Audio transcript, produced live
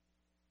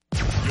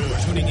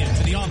tuning in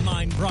to the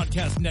online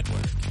broadcast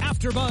network,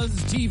 AfterBuzz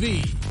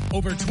TV.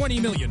 Over 20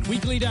 million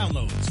weekly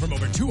downloads from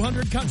over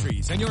 200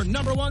 countries and your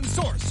number one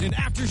source in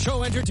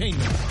after-show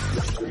entertainment.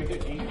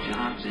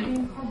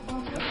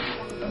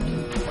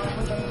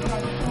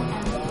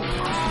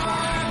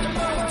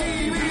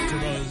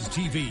 AfterBuzz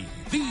TV,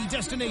 the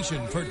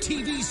destination for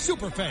TV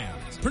superfans.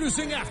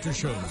 Producing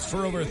aftershows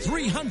for over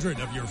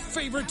 300 of your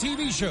favorite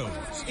TV shows.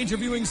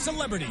 Interviewing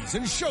celebrities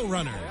and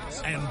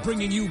showrunners. And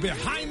bringing you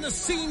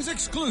behind-the-scenes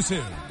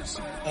exclusives.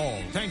 All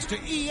thanks to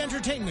E!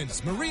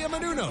 Entertainment's Maria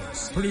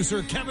Menounos,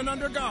 producer Kevin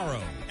Undergaro,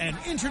 and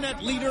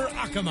internet leader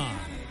Akamai.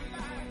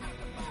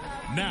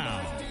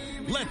 Now,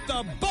 let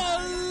the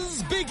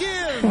buzz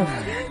begin!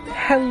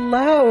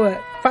 Hello,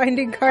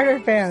 Finding Carter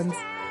fans.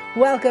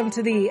 Welcome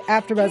to the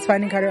AfterBuzz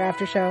Finding Carter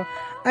After Show.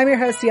 I'm your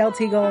host, Yael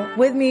Teagle.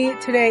 With me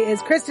today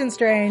is Kristen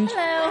Strange.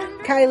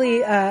 Hello.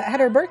 Kylie had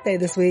her birthday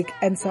this week,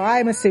 and so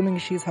I'm assuming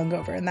she's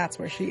hungover, and that's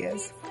where she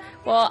is.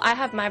 Well, I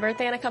have my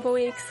birthday in a couple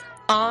weeks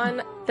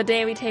on the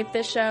day we tape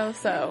this show,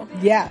 so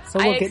yeah, so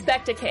I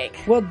expect a cake.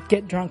 We'll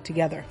get drunk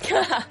together.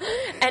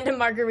 And a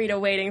margarita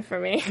waiting for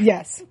me.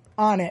 Yes,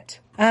 on it.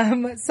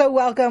 So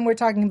welcome. We're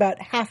talking about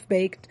Half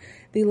Baked,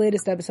 the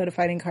latest episode of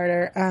Finding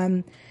Carter.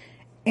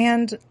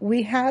 And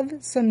we have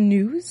some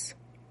news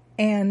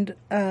and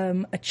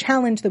a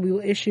challenge that we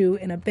will issue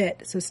in a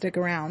bit, so stick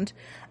around.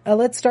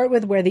 Let's start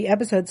with where the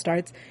episode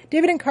starts.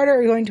 David and Carter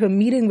are going to a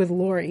meeting with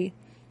Lori.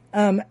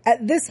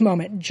 At this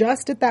moment,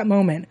 just at that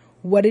moment,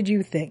 what did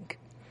you think?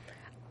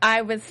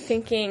 I was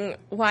thinking,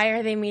 why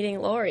are they meeting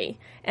Lori?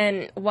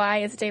 And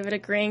why is David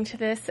agreeing to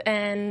this?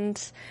 And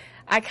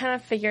I kind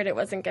of figured it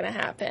wasn't going to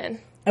happen.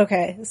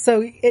 Okay,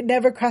 so it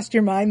never crossed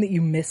your mind that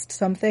you missed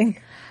something?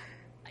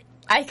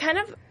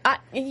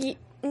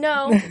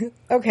 No.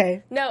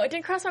 Okay. No, it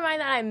didn't cross my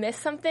mind that I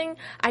missed something.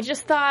 I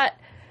just thought,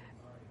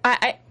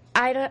 I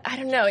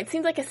don't know. It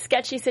seemed like a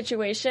sketchy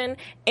situation,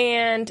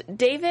 and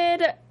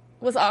David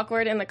was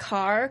awkward in the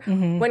car.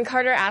 Mm-hmm. When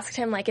Carter asked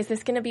him, like, is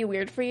this going to be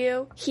weird for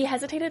you? He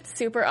hesitated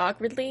super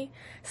awkwardly,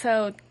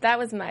 so that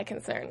was my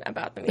concern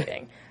about the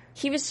meeting.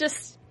 He was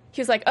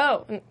like,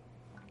 oh,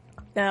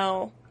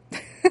 no.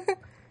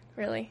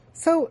 Really?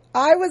 So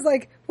I was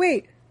like,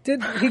 wait.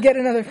 Did he get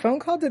another phone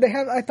call?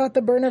 I thought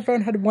the burner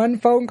phone had one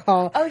phone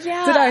call. Oh,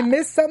 yeah. Did I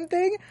miss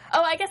something?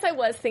 Oh, I guess I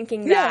was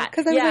thinking that. Yeah,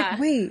 because I was like,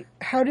 wait,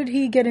 how did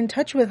he get in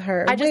touch with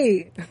her? I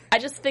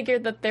just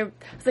figured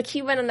that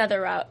he went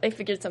another route. They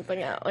figured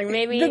something out. Like,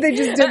 maybe. That they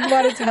just didn't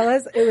want to tell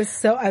us.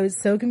 I was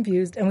so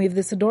confused. And we have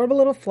this adorable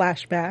little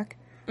flashback.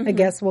 Mm-hmm. I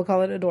guess we'll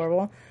call it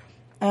adorable.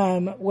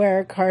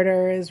 Where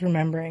Carter is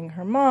remembering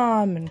her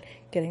mom and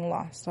getting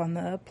lost on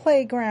the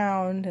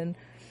playground. And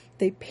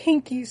they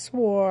pinky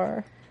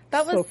swore.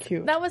 That was so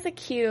cute. That was a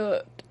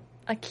cute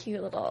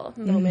little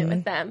moment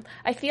with them.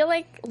 I feel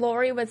like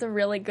Lori was a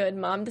really good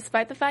mom,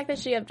 despite the fact that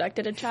she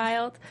abducted a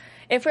child.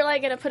 If we're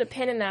like going to put a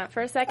pin in that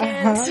for a second,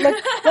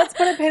 let's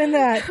put a pin in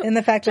that. In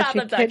the fact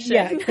that she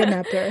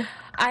kidnapped her.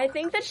 I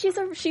think that she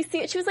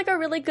was like a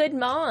really good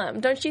mom,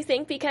 don't you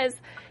think? Because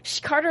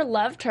Carter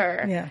loved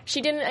her. Yeah.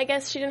 She didn't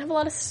have a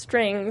lot of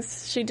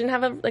strings. She didn't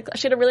have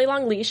she had a really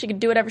long leash. She could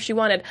do whatever she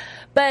wanted,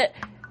 but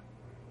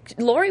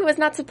Lori was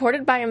not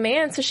supported by a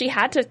man, so she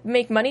had to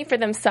make money for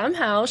them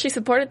somehow. She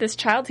supported this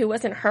child who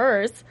wasn't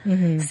hers.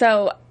 Mm-hmm.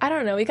 So, I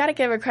don't know. We got to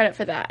give her credit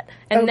for that.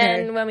 And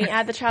then when we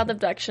add the child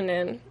abduction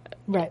in,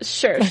 right.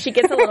 Sure, she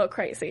gets a little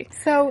crazy.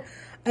 So,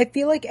 I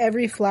feel like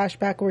every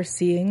flashback we're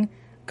seeing,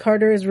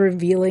 Carter is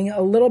revealing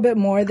a little bit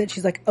more that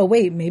she's like, oh,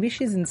 wait, maybe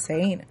she's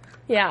insane.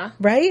 Yeah.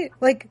 Right?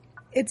 Like,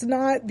 it's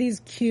not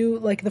these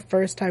cute, like the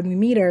first time we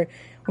meet her,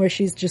 where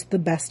she's just the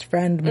best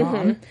friend mom.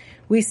 Mm-hmm.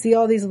 We see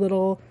all these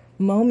little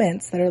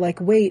moments that are like,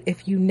 wait,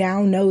 if you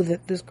now know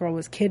that this girl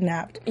was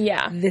kidnapped,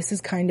 this is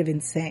kind of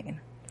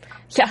insane.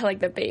 Yeah, like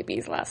the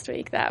babies last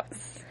week. That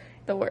was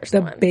the worst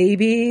one. The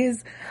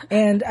babies.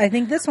 And I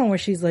think this one where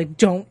she's like,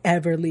 don't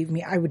ever leave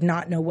me. I would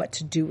not know what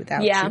to do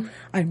without you.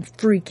 I'm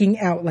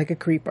freaking out like a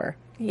creeper.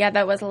 Yeah,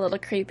 that was a little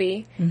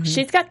creepy. Mm-hmm.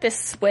 She's got this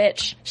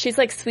switch. She's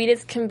like sweet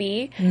as can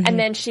be, and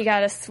then she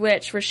got a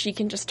switch where she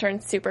can just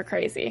turn super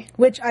crazy.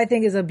 Which I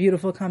think is a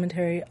beautiful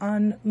commentary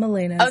on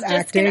Melena's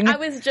acting. I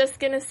was just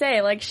going to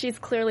say, like, she's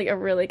clearly a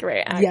really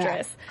great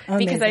actress. Yeah,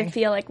 because I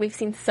feel like we've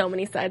seen so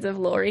many sides of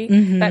Lori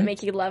that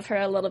make you love her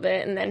a little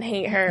bit and then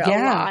hate her a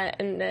lot,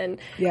 and then...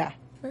 Yeah.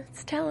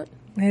 It's talent.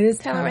 It is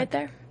talent right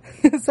there.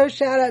 So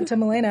shout out to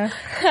Melena.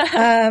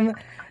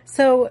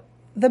 So...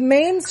 The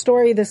main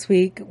story this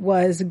week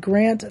was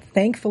Grant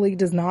thankfully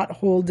does not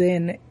hold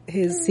in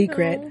his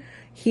secret.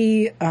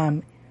 He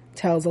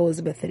tells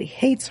Elizabeth that he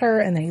hates her,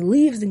 and then he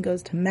leaves and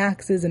goes to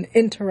Max's and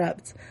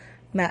interrupts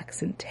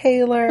Max and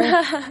Taylor.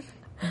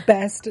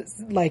 Best,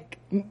 like,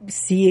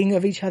 seeing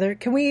of each other.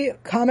 Can we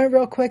comment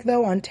real quick,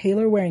 though, on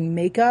Taylor wearing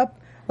makeup?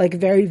 Like,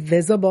 very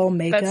visible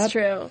makeup. That's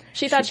true.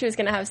 She thought she was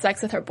going to have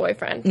sex with her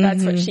boyfriend.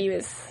 That's what she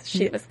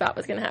thought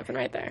was going to happen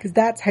right there. Because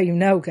that's how you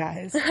know,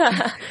 guys.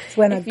 It's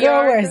when a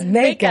girl wears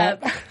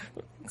makeup.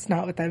 It's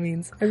not what that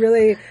means. I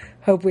really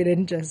hope we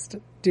didn't just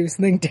do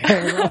something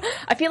terrible.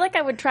 I feel like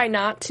I would try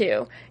not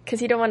to,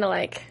 because you don't want to,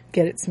 like,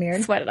 Get it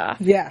smeared? sweat it off.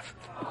 Yeah.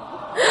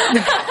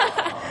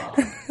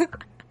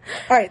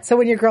 All right, so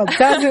when your girl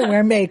doesn't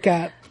wear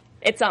makeup.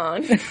 It's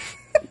on.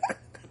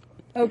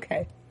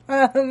 Okay.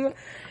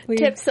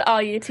 Tips to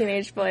all you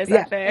teenage boys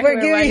Yeah, out there we're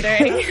who are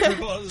giving- wondering.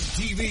 AfterBuzz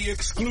TV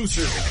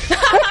exclusive.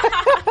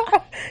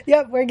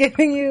 Yep, we're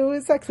giving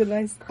you sex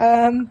advice.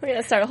 We're going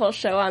to start a whole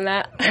show on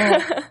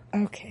that.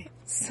 Okay.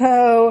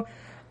 So,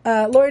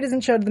 Lori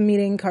doesn't show to the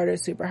meeting.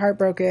 Carter's super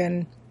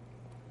heartbroken.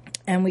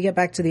 And we get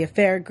back to the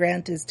affair.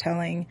 Grant is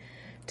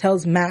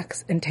tells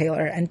Max and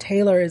Taylor. And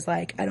Taylor is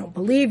like, I don't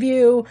believe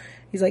you.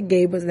 He's like,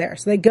 Gabe was there.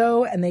 So they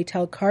go and they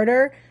tell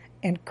Carter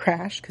and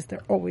Crash, because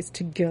they're always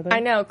together. I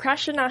know.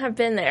 Crash should not have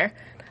been there.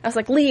 I was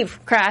like, leave,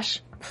 Crash.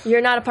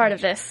 You're not a part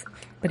of this.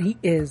 But he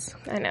is.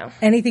 I know.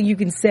 Anything you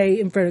can say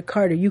in front of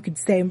Carter, you can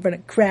say in front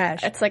of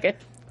Crash. It's like a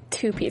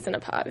two-piece in a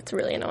pod. It's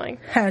really annoying.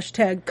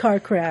 Hashtag car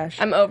crash.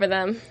 I'm over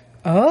them.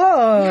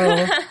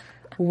 Oh.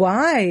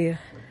 Why?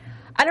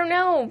 I don't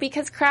know,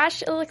 because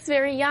Crash looks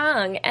very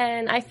young,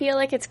 and I feel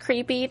like it's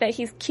creepy that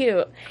he's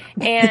cute.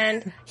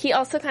 And he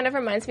also kind of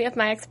reminds me of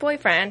my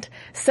ex-boyfriend.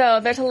 So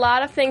there's a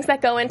lot of things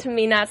that go into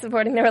me not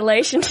supporting the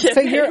relationship.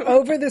 So you're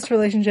over this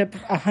relationship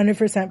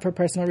 100% for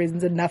personal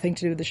reasons and nothing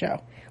to do with the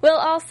show. Well,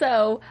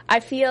 also, I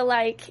feel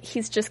like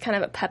he's just kind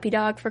of a puppy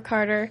dog for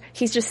Carter.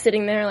 He's just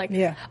sitting there like,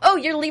 Yeah. oh,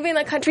 you're leaving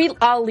the country?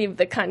 I'll leave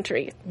the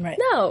country. Right.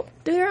 No,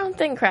 do your own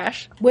thing,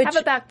 Crash. Which- Have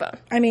a backbone.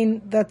 I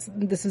mean,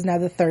 this is now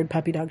the third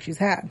puppy dog she's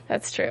had.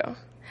 That's true.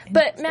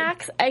 But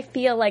Max, I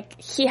feel like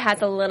he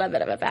has a little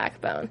bit of a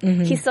backbone.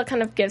 Mm-hmm. He still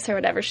kind of gives her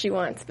whatever she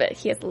wants, but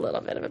he has a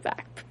little bit of a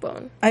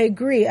backbone. I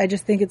agree. I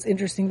just think it's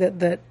interesting that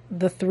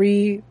the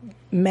three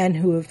men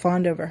who have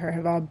fawned over her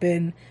have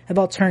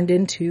all turned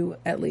into,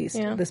 at least,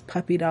 Yeah. this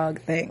puppy dog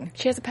thing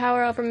She has a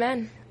power over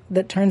men.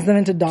 that turns them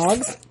into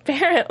dogs.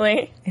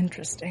 Apparently.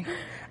 Interesting.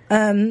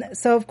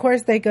 So of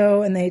course they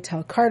go and they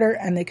tell Carter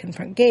and they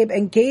confront Gabe,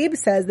 and Gabe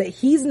says that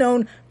he's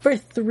known for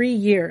 3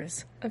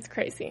 years. That's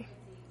crazy.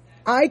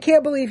 I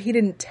can't believe he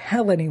didn't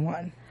tell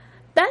anyone.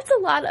 That's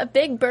a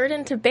big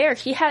burden to bear.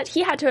 He had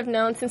to have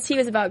known since he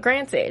was about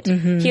Grant's age.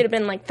 Mm-hmm. He would have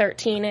been like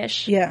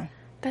 13-ish. Yeah.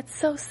 That's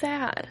so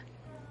sad.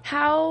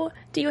 How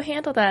do you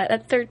handle that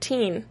at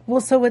 13?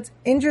 Well, so what's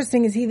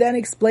interesting is he then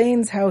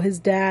explains how his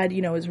dad,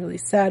 was really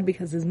sad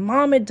because his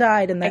mom had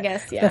died, and that I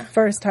guess, yeah. the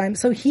first time.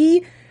 So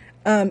he,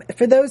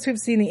 for those who've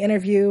seen the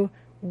interview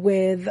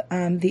with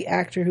the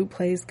actor who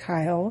plays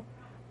Kyle,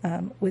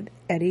 with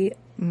Eddie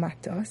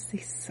Matos,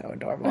 he's so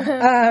adorable.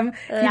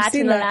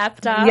 Latin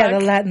lapdog. Yeah,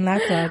 the Latin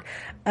lapdog.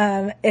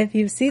 If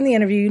you've seen the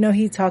interview,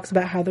 he talks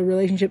about how the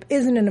relationship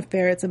isn't an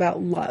affair; it's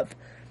about love.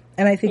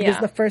 And I think this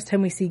is the first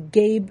time we see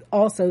Gabe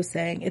also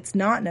saying it's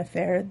not an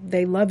affair.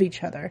 They love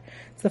each other.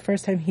 It's the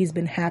first time he's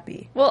been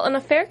happy. Well, an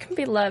affair can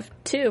be love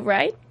too,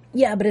 right?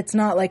 Yeah, but it's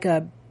not like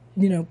a,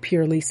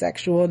 purely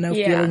sexual, no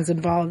feelings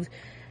involved,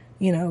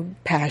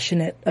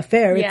 passionate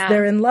affair. It's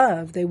they're in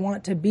love. They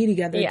want to be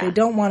together. Yeah. They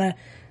don't want to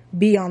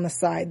be on the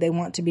side. They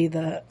want to be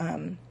the,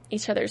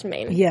 Each other's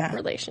main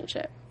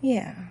relationship.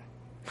 yeah.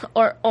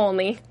 Or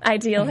only,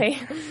 ideally.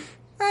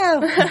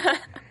 Well,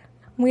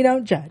 we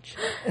don't judge.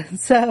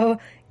 So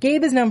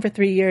Gabe is known for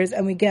 3 years,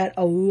 and we get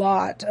a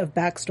lot of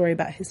backstory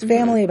about his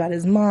family, about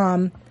his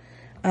mom.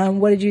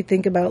 What did you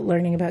think about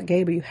learning about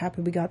Gabe? Are you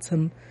happy we got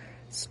some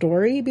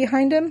story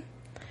behind him?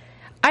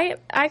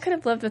 I could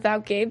have lived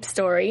without Gabe's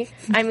story.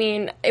 I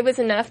mean, it was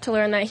enough to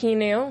learn that he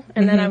knew,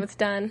 and then I was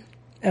done.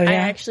 Oh, yeah? I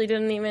actually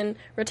didn't even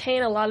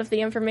retain a lot of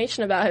the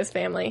information about his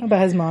family.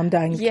 About his mom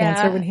dying of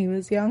cancer when he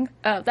was young?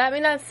 Oh,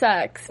 that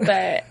sucks,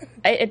 but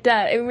it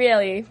does. It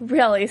really,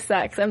 really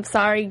sucks. I'm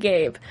sorry,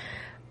 Gabe.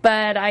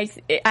 But I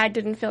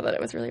didn't feel that it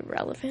was really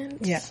relevant.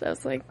 Yeah. So I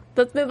was like,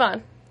 let's move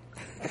on.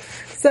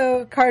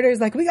 So Carter's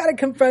like, we got to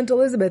confront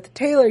Elizabeth.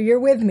 Taylor, you're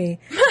with me.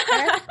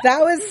 That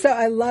was so,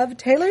 I love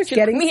Taylor's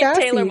getting Me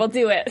sassy. and Taylor will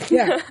do it.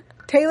 Yeah.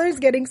 Taylor's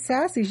getting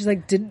sassy. She's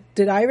like,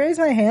 did I raise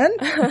my hand?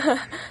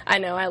 I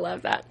know, I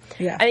love that.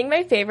 Yeah. I think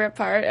my favorite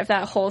part of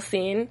that whole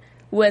scene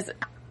was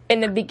in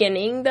the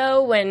beginning,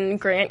 though, when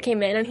Grant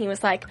came in and he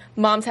was like,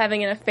 Mom's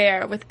having an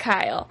affair with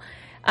Kyle.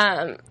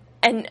 And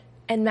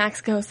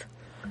Max goes,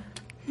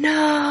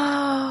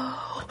 no.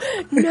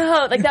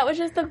 Like, that was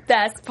just the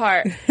best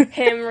part,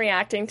 him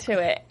reacting to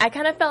it. I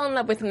kind of fell in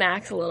love with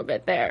Max a little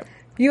bit there.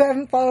 You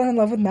haven't fallen in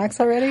love with Max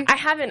already? I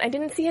haven't. I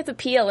didn't see his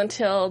appeal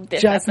until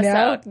this Just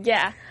episode. now?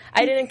 Yeah.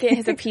 I didn't get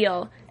his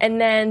appeal.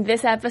 And then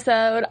this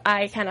episode,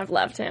 I kind of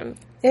loved him.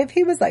 If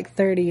he was like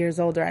 30 years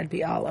older, I'd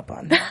be all up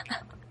on that.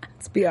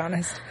 Let's be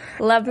honest.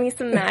 Love me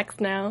some Max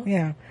now.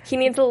 Yeah. He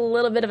needs a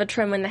little bit of a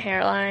trim in the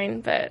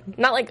hairline, but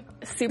not like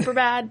super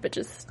bad, but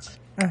just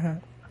a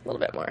little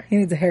bit more. He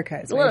needs a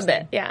haircut. A little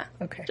bit, yeah.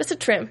 Okay. Just a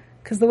trim.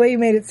 Because the way you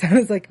made it sound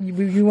is like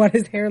you want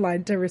his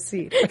hairline to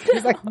recede.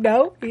 He's like,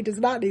 no, he does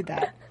not need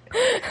that.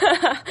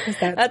 'Cause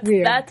that's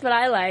weird. That's what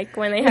I like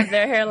when they have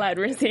their hairline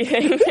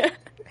receding.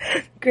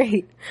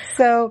 Great.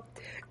 So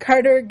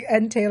Carter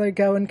and Taylor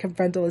go and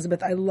confront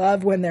Elizabeth. I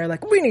love when they're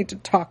like, we need to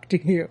talk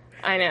to you.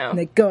 I know. And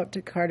they go up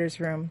to Carter's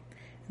room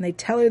and they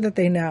tell her that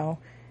they know.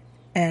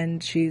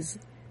 And she's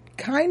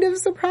kind of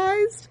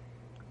surprised.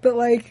 But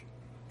like,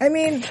 I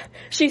mean.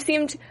 She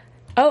seemed,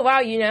 oh wow,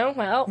 you know,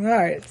 well. All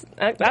right.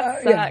 That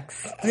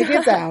sucks. Yeah. Like,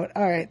 it's out.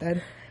 All right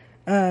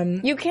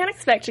then. You can't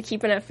expect to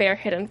keep an affair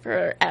hidden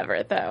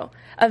forever though.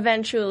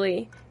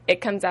 Eventually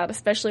it comes out,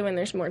 especially when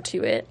there's more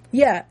to it.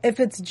 Yeah. If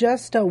it's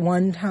just a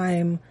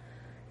one-time,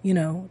 you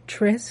know,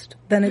 tryst,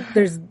 then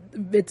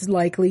it's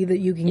likely that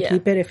you can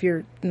keep it if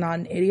you're not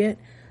an idiot.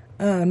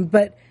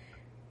 But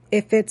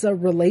if it's a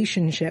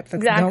relationship, that's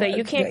exactly,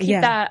 you can't keep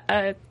that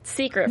a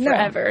secret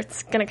forever.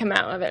 It's going to come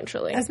out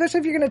eventually. Especially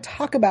if you're going to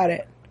talk about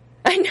it.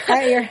 I know.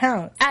 At your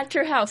house. At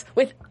your house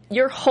with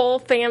your whole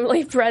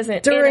family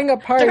present during a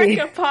party. During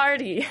a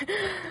party.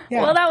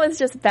 Yeah. Well, that was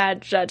just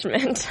bad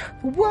judgment.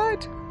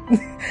 What?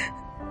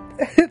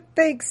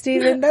 Thanks,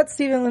 Stephen. That's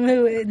Stephen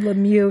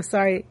Lemieux,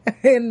 sorry,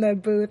 in the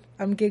booth.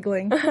 I'm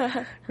giggling.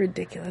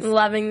 Ridiculous.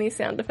 Loving these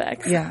sound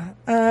effects. Yeah.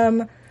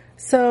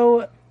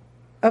 So,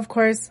 of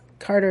course,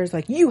 Carter's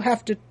like, you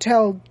have to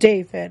tell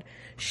David.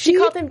 She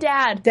called him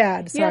Dad.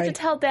 Dad, sorry. You have to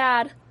tell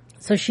Dad.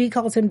 So she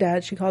calls him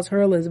Dad. She calls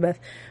her Elizabeth.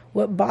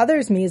 What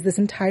bothers me is this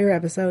entire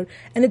episode,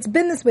 and it's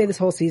been this way this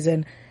whole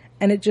season,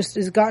 and it just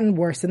has gotten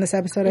worse in this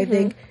episode, I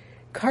think.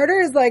 Carter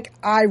is like,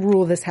 I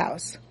rule this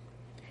house.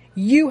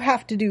 You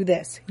have to do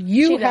this.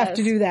 You have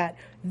to do that.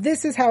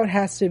 This is how it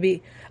has to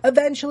be.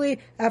 Eventually,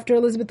 after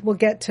Elizabeth, we'll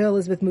get to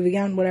Elizabeth moving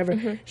out and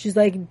whatever, she's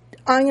like,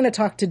 I'm going to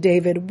talk to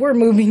David. We're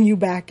moving you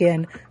back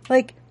in.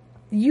 Like,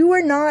 you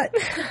are not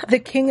the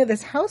king of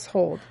this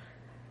household.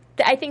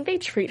 I think they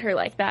treat her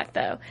like that,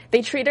 though.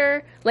 They treat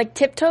her like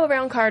tiptoe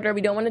around Carter.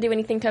 We don't want to do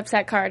anything to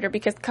upset Carter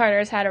because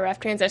Carter's had a rough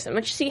transition,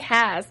 which she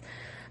has.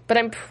 But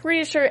I'm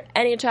pretty sure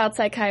any child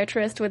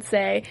psychiatrist would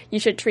say you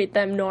should treat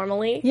them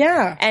normally.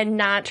 Yeah. And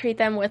not treat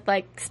them with,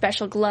 like,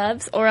 special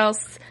gloves, or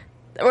else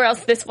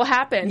this will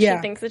happen. Yeah.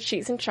 She thinks that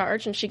she's in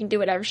charge and she can do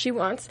whatever she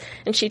wants,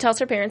 and she tells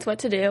her parents what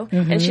to do,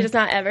 and she does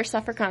not ever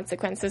suffer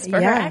consequences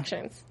for her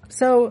actions.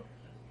 So,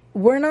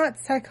 we're not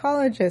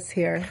psychologists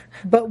here,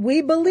 but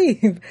we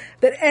believe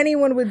that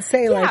anyone would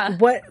say, like,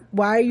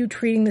 why are you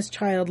treating this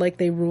child like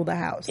they rule the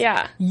house?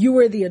 Yeah. You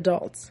are the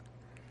adults.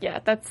 Yeah,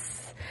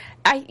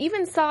 I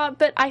even saw,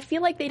 but I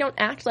feel like they don't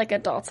act like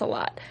adults a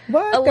lot.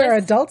 What? There are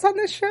adults on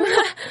this show?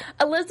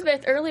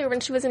 Elizabeth, earlier when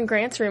she was in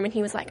Grant's room and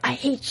he was like, I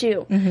hate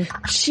you.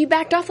 She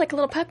backed off like a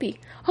little puppy.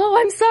 Oh,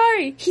 I'm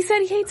sorry. He said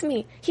he hates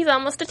me. He's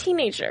almost a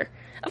teenager.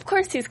 Of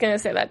course he's going to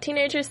say that.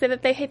 Teenagers say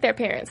that they hate their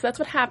parents. That's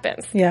what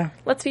happens. Yeah.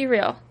 Let's be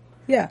real.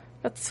 Yeah.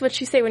 That's what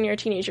you say when you're a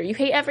teenager. You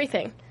hate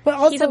everything. But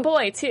also, he's a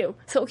boy, too,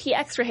 so he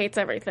extra hates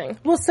everything.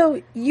 Well,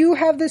 so you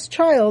have this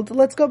child.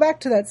 Let's go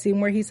back to that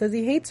scene where he says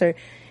he hates her.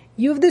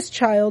 You have this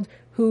child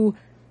who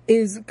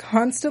is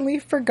constantly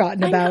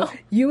forgotten about.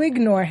 You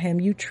ignore him.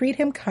 You treat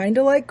him kind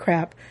of like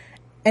crap.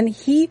 And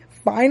he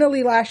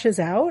finally lashes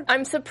out.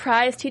 I'm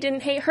surprised he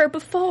didn't hate her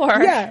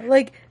before. Yeah,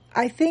 like,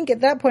 I think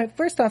at that point,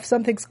 first off,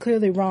 something's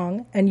clearly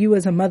wrong, and you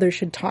as a mother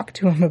should talk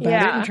to him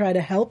about it and try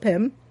to help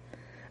him.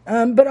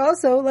 But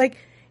also, like,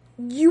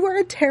 you are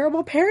a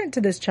terrible parent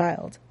to this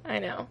child. I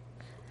know.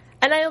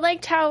 And I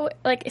liked how,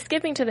 like,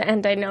 skipping to the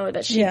end, I know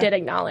that she did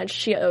acknowledge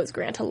she owes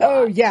Grant a lot.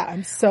 Oh, yeah,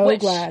 I'm so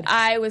glad.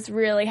 I was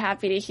really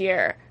happy to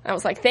hear. I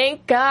was like,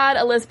 thank God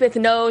Elizabeth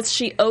knows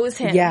she owes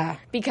him. Yeah.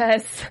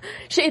 Because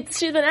she's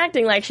been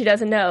acting like she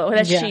doesn't know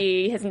that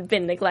she has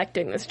been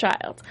neglecting this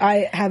child.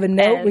 I have a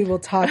note. We will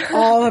talk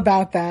all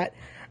about that.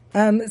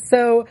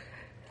 So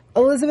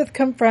Elizabeth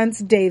confronts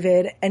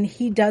David, and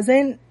he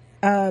doesn't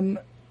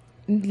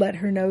let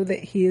her know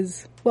that he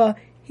is, well,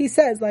 he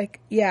says,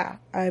 like, yeah,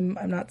 I'm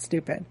not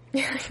stupid.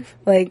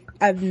 Like,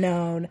 I've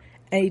known.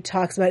 And he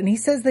talks about it. And he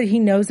says that he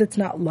knows it's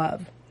not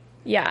love.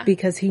 Yeah.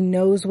 Because he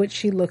knows what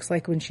she looks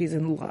like when she's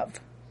in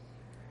love.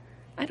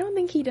 I don't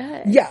think he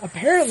does. Yeah,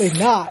 apparently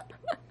not.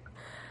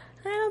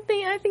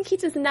 I think he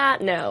does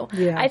not know.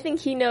 Yeah. I think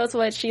he knows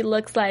what she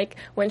looks like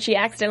when she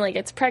accidentally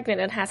gets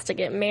pregnant and has to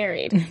get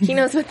married. He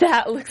knows what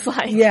that looks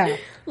like. Yeah.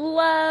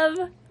 Love,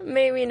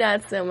 maybe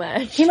not so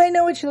much. He might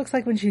know what she looks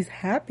like when she's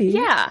happy.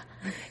 Yeah.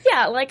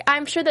 Yeah, like,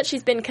 I'm sure that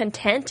she's been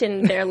content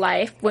in their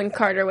life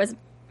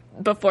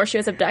before she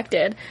was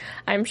abducted.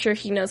 I'm sure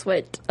he knows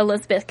what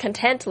Elizabeth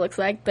content looks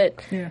like,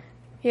 but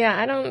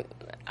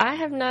I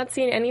have not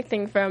seen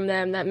anything from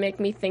them that make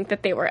me think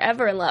that they were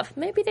ever in love.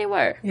 Maybe they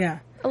were. Yeah.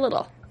 A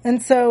little. And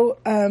so,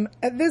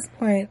 at this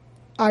point,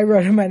 I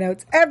wrote in my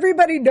notes,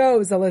 everybody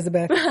knows,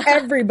 Elizabeth.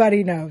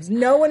 Everybody knows.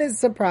 No one is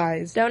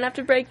surprised. Don't have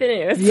to break the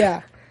news.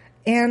 Yeah.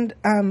 And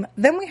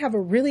then we have a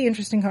really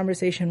interesting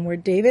conversation where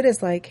David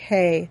is like,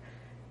 hey,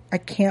 I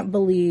can't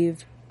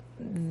believe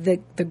the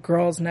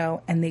girls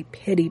know, and they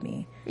pity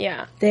me.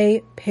 Yeah.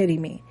 They pity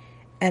me.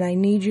 And I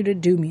need you to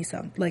do me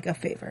a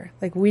favor.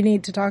 Like, we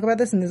need to talk about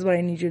this, and this is what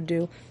I need you to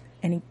do.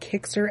 And he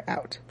kicks her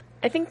out.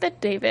 I think that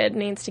David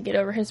needs to get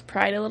over his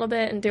pride a little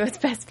bit and do what's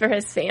best for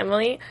his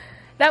family.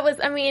 That was,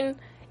 I mean,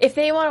 if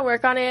they want to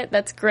work on it,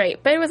 that's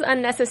great. But it was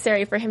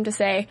unnecessary for him to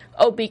say,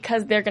 oh,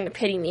 because they're going to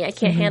pity me. I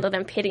can't handle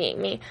them pitying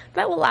me.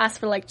 That will last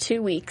for like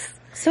 2 weeks.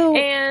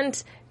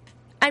 And,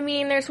 I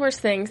mean, there's worse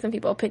things than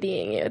people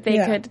pitying you.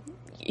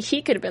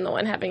 He could have been the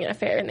one having an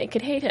affair and they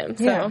could hate him.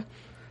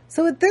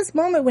 So at this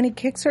moment when he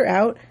kicks her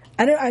out,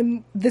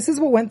 this is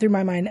what went through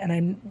my mind,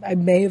 and I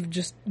may have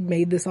just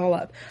made this all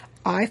up.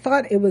 I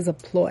thought it was a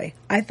ploy.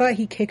 I thought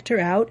he kicked her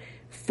out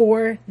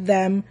for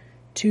them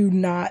to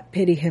not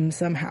pity him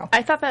somehow.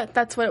 I thought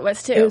that's what it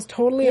was too. It was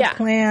totally a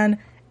plan,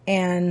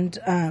 and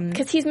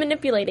because he's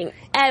manipulating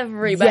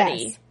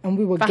everybody. Yes, and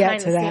we will get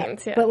to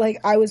that. But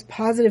like, I was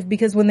positive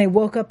because when they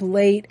woke up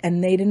late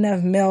and they didn't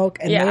have milk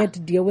and they had to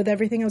deal with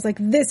everything, I was like,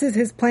 this is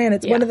his plan.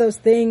 It's one of those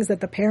things that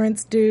the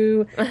parents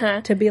do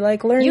to be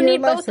like, learn your lesson. You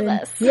need both of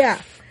us.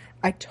 Yeah,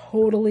 I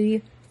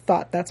totally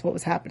thought that's what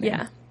was happening.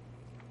 Yeah.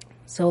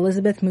 So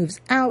Elizabeth moves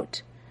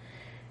out,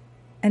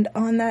 and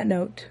on that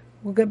note,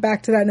 we'll get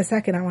back to that in a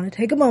second. I want to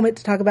take a moment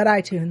to talk about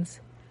iTunes.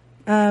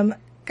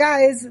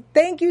 Guys,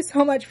 thank you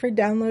so much for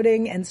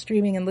downloading and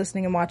streaming and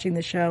listening and watching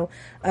the show.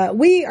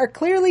 We are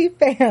clearly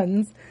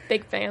fans.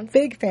 Big fans.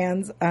 Big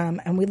fans.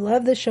 And we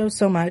love the show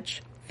so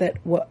much that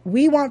what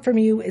we want from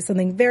you is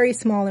something very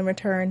small in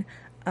return.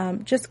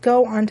 Just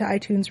go onto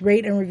iTunes,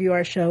 rate and review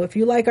our show. If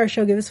you like our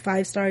show, give us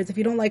 5 stars. If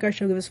you don't like our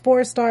show, give us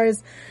 4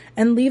 stars.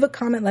 And leave a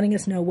comment letting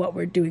us know what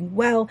we're doing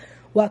well,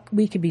 what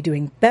we could be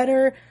doing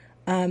better.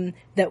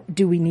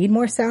 Do we need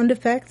more sound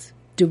effects?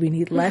 Do we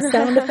need less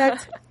sound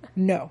effects?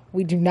 No,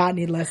 we do not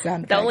need less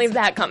sound effects. Don't leave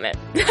that comment.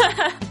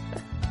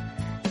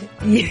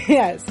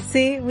 Yes,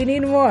 see, we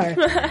need more.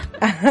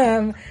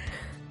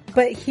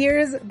 But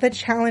here's the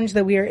challenge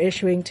that we are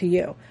issuing to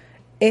you.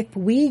 If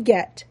we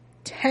get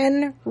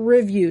 10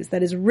 reviews,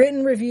 that is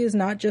written reviews,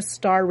 not just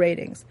star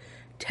ratings,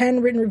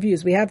 10 written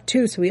reviews. We have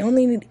 2, so we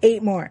only need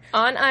 8 more.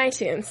 On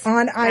iTunes.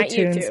 On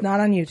iTunes, not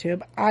on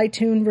YouTube.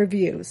 iTunes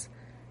reviews.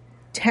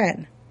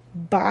 10.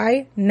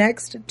 By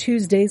next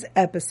Tuesday's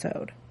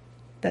episode.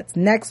 That's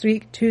next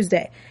week,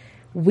 Tuesday.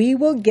 We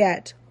will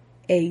get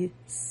a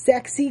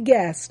sexy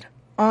guest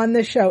on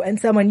the show. And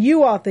someone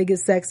you all think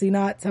is sexy,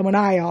 not someone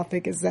I all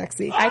think is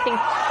sexy. I think...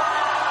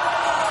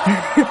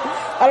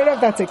 I don't know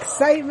if that's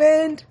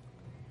excitement.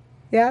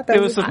 Yeah,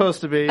 it was supposed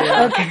to be.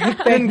 Yeah. Okay,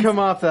 didn't come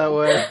off that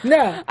way.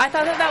 No, I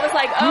thought that was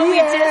like, oh, we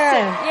did it!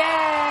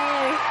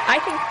 Yay!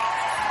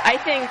 I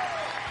think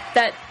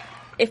that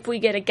if we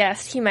get a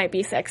guest, he might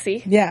be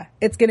sexy. Yeah,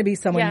 it's going to be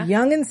someone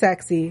young and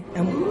sexy,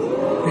 and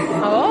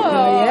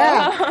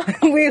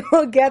we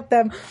will get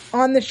them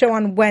on the show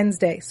on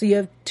Wednesday. So you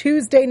have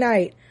Tuesday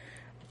night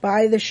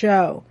by the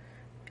show.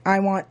 I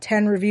want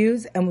 10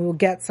 reviews, and we will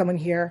get someone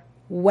here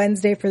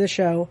Wednesday for the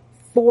show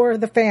for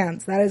the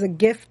fans. That is a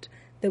gift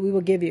that we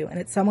will give you, and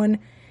it's someone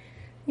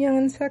young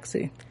and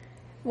sexy.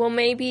 We'll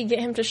maybe get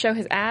him to show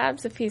his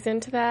abs if he's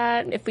into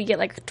that. If we get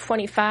like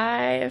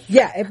 25.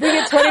 Yeah, if we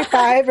get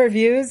 25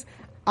 reviews,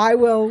 I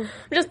will... I'm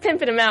just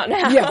pimping him out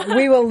now. Yeah,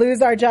 we will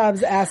lose our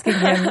jobs asking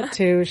him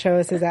to show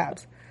us his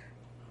abs.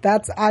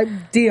 That's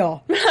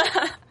deal.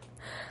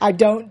 I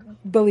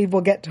don't believe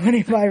we'll get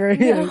 25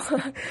 reviews.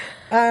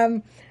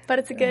 No. But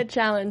it's a good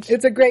challenge.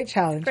 It's a great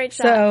challenge. Great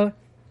shot. So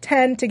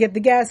 10 to get the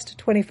guest,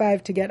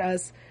 25 to get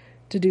us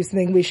to do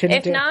something we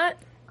shouldn't do. If not,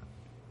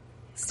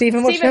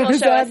 Stephen will show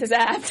us his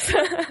abs.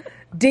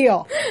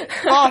 Deal.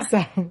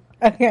 Awesome.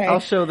 Okay. I'll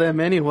show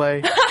them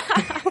anyway.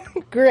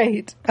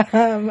 Great.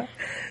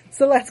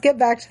 So let's get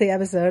back to the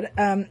episode.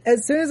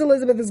 As soon as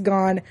Elizabeth is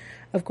gone,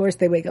 of course,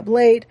 they wake up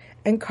late,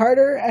 and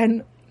Carter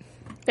and...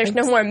 There's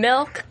no more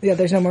milk. Yeah,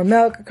 there's no more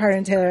milk. Carter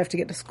and Taylor have to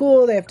get to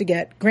school. They have to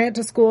get Grant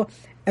to school.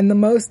 And the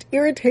most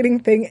irritating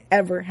thing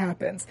ever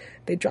happens.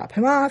 They drop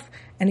him off,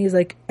 and he's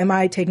like, am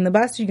I taking the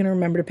bus? Are you going to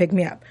remember to pick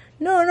me up?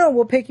 No,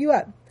 we'll pick you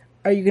up.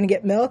 Are you going to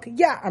get milk?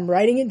 Yeah, I'm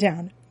writing it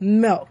down.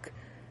 Milk.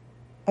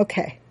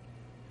 Okay.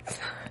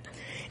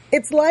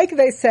 It's like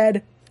they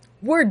said,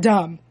 we're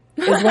dumb,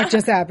 is what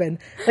just happened.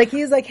 Like,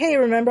 he's like, hey,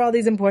 remember all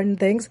these important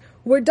things?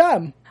 We're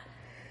dumb.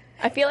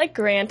 I feel like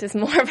Grant is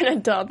more of an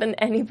adult than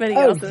anybody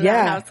else in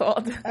that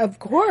household. Of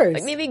course.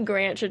 Like, maybe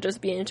Grant should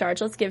just be in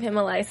charge. Let's give him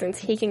a license.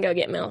 He can go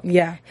get milk.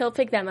 Yeah. He'll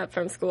pick them up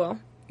from school.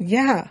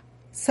 Yeah.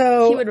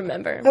 So he would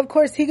remember. Of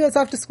course, he goes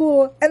off to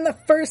school, and the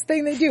first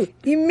thing they do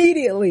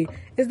immediately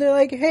is they're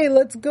like, hey,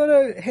 let's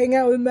go to hang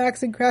out with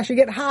Max and Crash and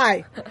get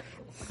high.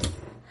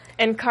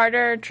 And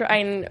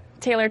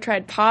Taylor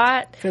tried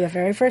pot. For the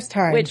very first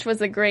time. Which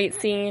was a great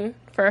scene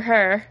for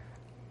her.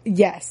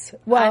 Yes.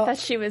 Well, I thought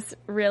she was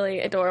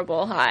really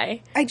adorable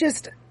high.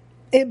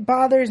 It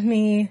bothers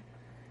me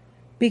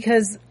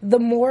because the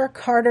more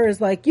Carter is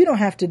like, you don't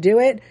have to do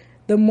it,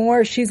 the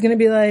more she's going to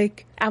be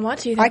like, I want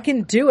to. I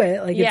can do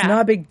it. Like, it's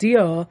not a big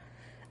deal.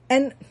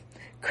 And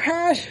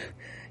Crash,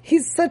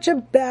 he's such a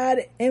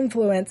bad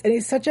influence, and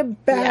he's such a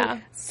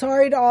bad,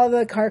 sorry to all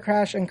the Car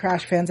Crash and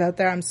Crash fans out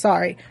there, I'm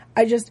sorry.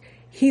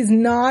 He's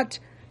not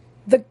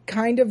the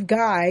kind of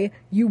guy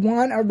you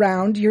want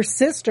around your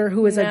sister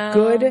who is a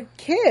good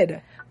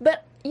kid.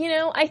 But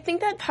I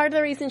think that part of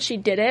the reason she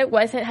did it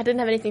didn't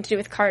have anything to do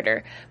with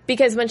Carter.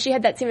 Because when she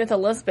had that scene with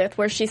Elizabeth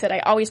where she said, I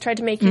always tried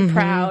to make you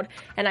proud,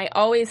 and I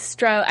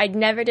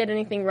never did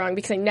anything wrong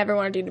because I never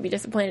wanted you to be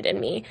disappointed in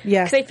me.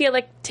 Yeah. Because I feel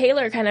like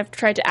Taylor kind of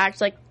tried to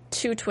act like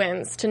two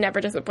twins to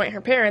never disappoint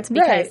her parents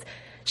because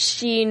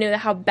she knew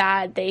how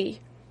bad they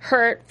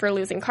hurt for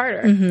losing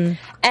Carter.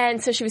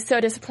 And so she was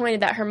so disappointed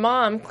that her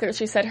mom clearly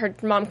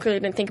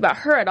didn't think about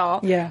her at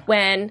all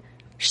when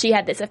she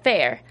had this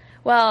affair.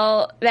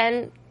 Well,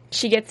 then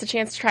she gets a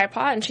chance to try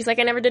pot, and she's like,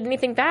 I never did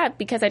anything bad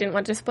because I didn't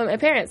want to disappoint my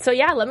parents. So,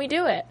 yeah, let me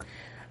do it.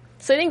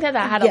 So I think that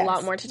had a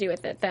lot more to do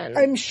with it than...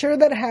 I'm sure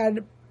that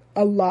had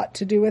a lot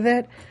to do with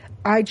it.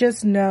 I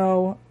just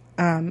know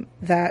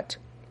that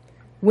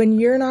when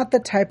you're not the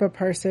type of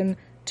person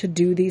to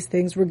do these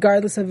things,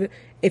 regardless of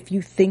if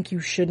you think you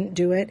shouldn't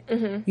do it,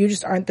 you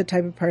just aren't the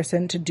type of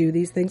person to do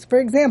these things. For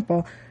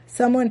example,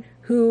 someone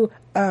who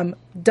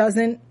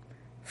doesn't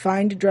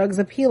find drugs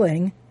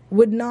appealing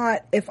would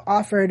not, if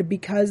offered,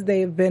 because they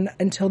have been,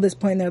 until this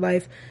point in their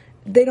life,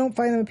 they don't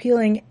find them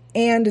appealing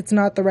and it's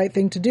not the right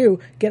thing to do,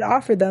 get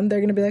offered them, they're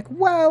going to be like,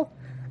 well,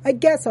 I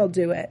guess I'll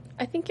do it.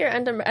 I think you're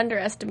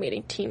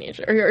underestimating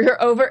teenagers, or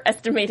you're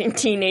overestimating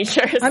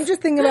teenagers. I'm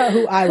just thinking about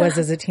who I was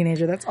as a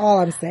teenager. That's all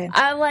I'm saying.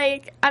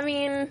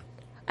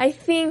 I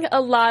think a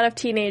lot of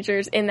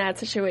teenagers in that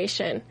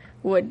situation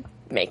would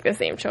make the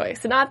same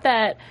choice. Not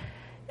that,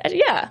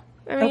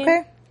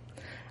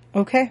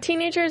 Okay.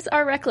 Teenagers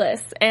are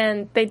reckless,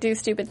 and they do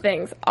stupid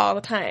things all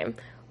the time.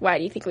 Why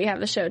do you think we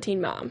have the show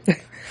Teen Mom?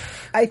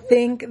 I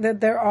think that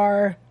there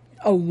are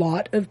a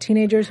lot of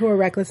teenagers who are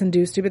reckless and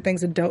do stupid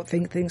things and don't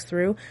think things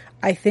through.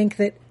 I think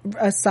that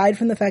aside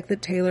from the fact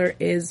that Taylor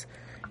is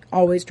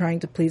always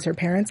trying to please her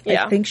parents,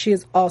 I think she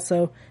is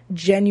also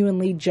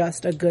genuinely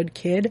just a good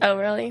kid. Oh,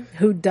 really?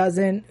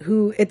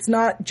 Who it's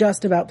not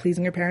just about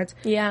pleasing her parents.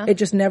 Yeah. It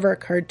just never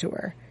occurred to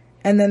her.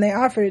 And then they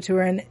offered it to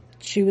her, and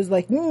she was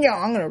like, no,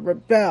 I'm going to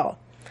rebel.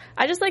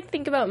 I just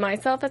think about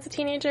myself as a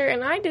teenager,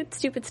 and I did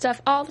stupid stuff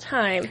all the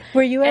time.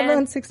 Were you ever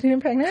on 16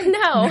 and Pregnant?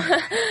 No.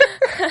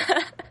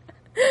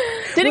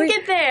 Didn't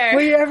get there.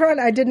 Were you ever on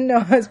I Didn't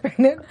Know I Was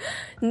Pregnant?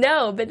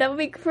 No, but that would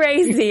be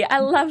crazy. I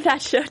love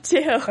that show,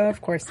 too. Of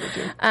course you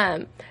do.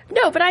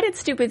 No, but I did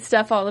stupid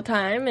stuff all the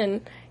time,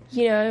 and,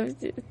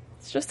 it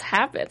just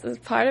happens. It's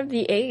part of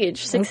the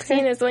age.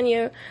 16 is when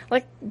you,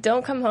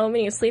 don't come home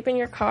and you sleep in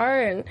your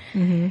car, and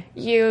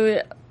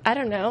I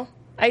don't know.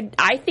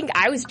 I think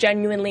I was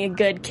genuinely a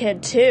good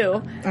kid,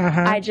 too.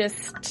 I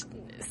just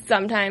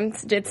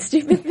sometimes did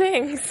stupid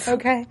things.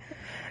 Okay.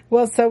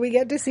 Well, so we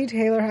get to see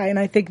Taylor High, and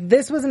I think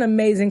this was an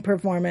amazing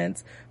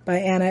performance by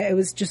Anna. It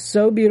was just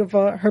so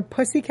beautiful. Her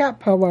Pussycat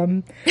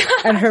poem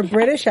and her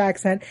British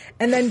accent,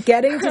 and then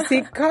getting to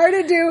see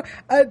Carter do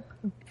a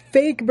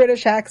fake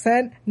British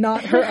accent,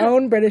 not her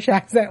own British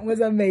accent,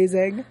 was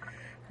amazing.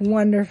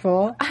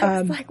 Wonderful.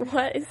 I was like,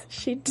 what is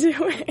she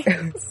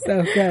doing?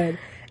 So good.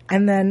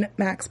 And then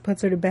Max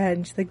puts her to bed,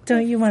 and she's like,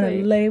 don't you want to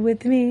lay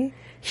with me?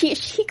 He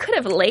could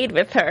have laid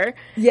with her.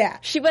 Yeah.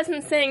 She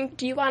wasn't saying,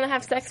 do you want to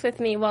have sex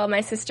with me while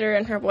my sister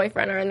and her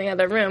boyfriend are in the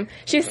other room?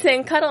 She was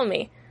saying, cuddle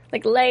me.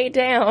 Lay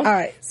down. All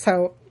right.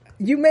 So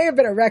you may have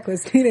been a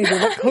reckless teenager,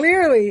 but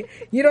clearly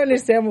you don't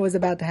understand what was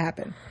about to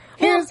happen.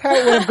 Here's how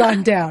it would have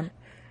gone down.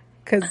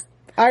 Because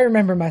I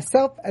remember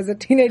myself as a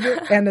teenager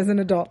and as an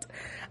adult.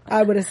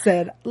 I would have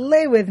said,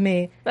 lay with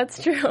me.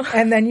 That's true.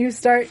 And then you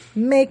start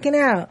making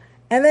out.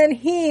 And then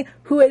he,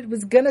 who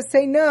was going to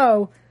say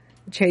no,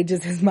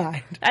 changes his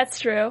mind. That's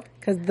true.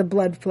 Because the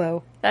blood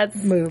flow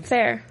moves.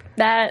 Fair.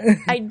 That,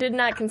 I did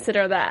not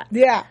consider that.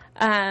 Yeah.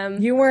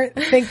 You weren't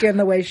thinking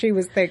the way she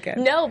was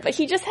thinking. No, but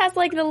he just has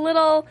the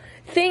little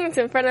things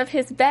in front of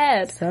his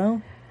bed.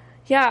 So?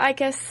 Yeah, I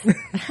guess,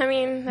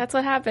 that's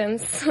what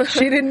happens.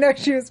 She didn't know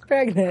she was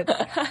pregnant.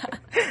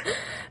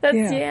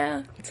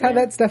 That's how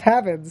that stuff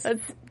happens.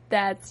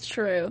 That's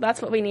true.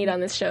 That's what we need on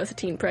this show, is a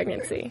teen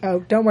pregnancy. Oh,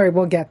 don't worry,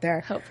 we'll get there.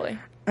 Hopefully.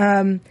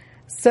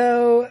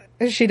 So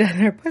she does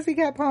her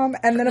Pussycat poem,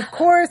 and then of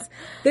course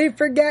they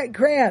forget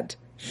Grant.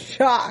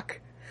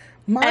 Shock.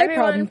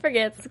 Everyone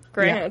forgets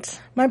Grant. Yeah.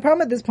 My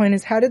problem at this point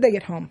is, how did they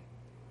get home?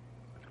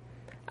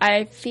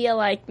 I feel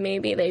like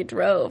maybe they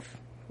drove.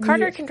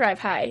 Carter can drive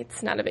high.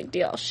 It's not a big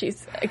deal.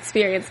 She's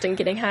experienced in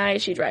getting high.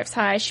 She drives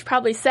high. She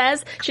probably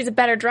says she's a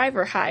better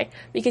driver high,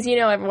 because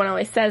everyone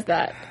always says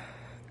that.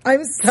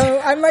 I'm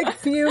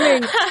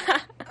fuming.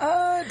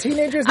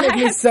 Teenagers make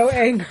me so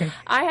angry.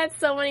 I had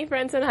so many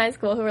friends in high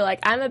school who were like,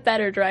 I'm a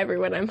better driver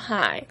when I'm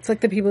high. It's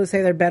like the people who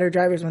say they're better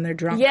drivers when they're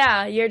drunk.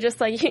 Yeah, you're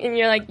just like, and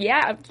you're like,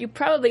 yeah, you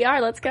probably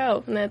are. Let's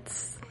go. And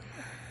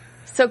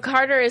so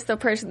Carter is the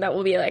person that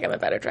will be like, I'm a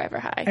better driver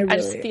high. I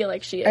just feel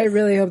like she is. I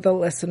really hope the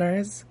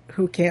listeners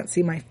who can't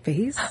see my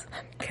face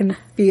can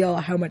feel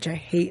how much I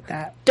hate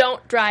that.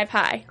 Don't drive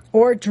high.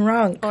 Or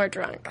drunk.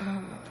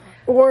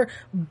 Or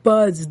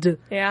buzzed.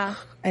 Yeah.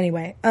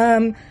 Anyway,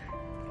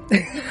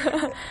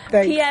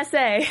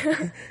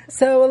 PSA.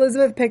 So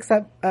Elizabeth picks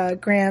up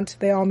Grant.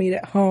 They all meet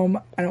at home.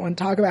 I don't want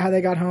to talk about how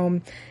they got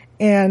home.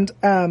 And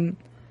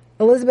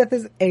Elizabeth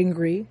is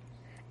angry.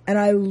 And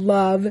I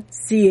love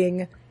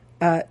seeing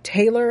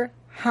Taylor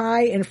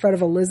high in front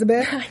of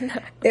Elizabeth.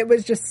 It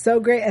was just so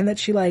great. And that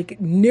she like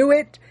knew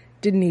it,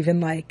 didn't even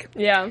like.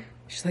 Yeah.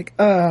 She's like,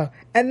 and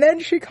then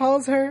she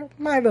calls her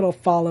my little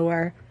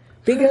follower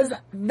because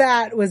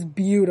that was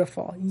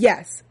beautiful.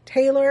 Yes,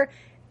 Taylor,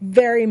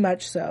 very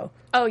much so.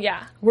 Oh,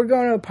 yeah. We're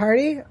going to a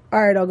party?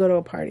 All right, I'll go to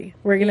a party.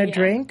 We're going to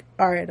drink?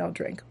 All right, I'll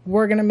drink.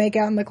 We're going to make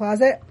out in the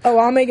closet? Oh,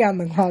 I'll make out in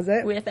the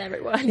closet. With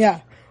everyone.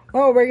 Yeah.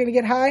 Oh, we're going to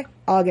get high?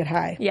 I'll get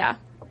high. Yeah.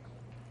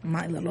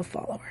 My little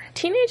follower.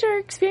 Teenager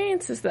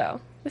experiences,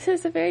 though. This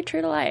is a very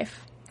true to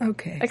life.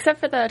 Okay. Except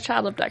for the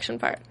child abduction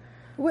part.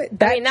 What,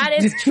 that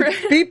is true.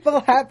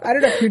 People have, I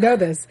don't know if you know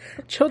this,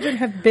 children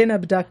have been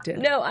abducted.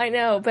 No, I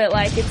know, but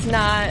like it's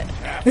not.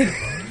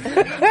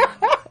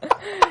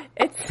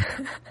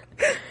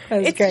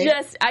 It's great.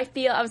 just, I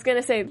was going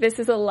to say this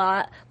is a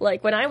lot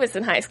like when I was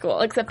in high school,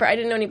 except for I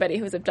didn't know anybody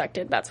who was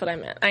abducted. That's what I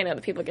meant. I know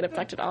that people get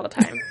abducted all the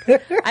time.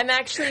 I'm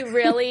actually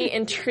really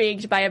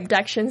intrigued by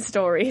abduction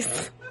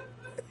stories.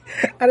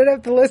 I don't know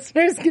if the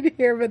listeners can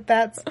hear, but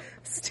that's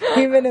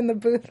Steven in the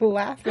booth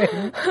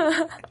laughing.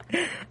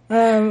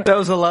 That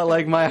was a lot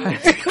like my high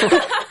school.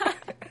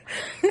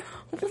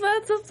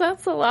 Well,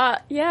 that's a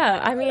lot. Yeah,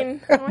 I mean,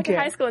 I went to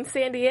high school in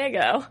San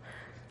Diego.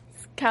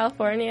 It's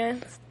California.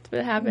 That's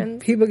what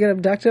happens. People get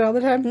abducted all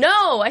the time?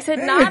 No, I said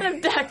not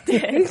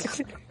abducted.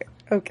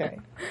 Okay.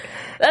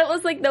 That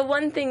was like the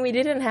one thing we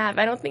didn't have.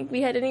 I don't think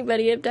we had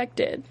anybody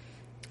abducted.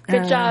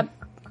 Good job.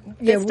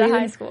 Yeah, Vista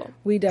High School.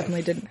 We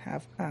definitely didn't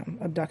have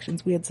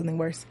abductions. We had something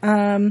worse. Oh,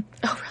 really?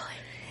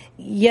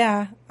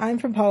 Yeah, I'm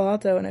from Palo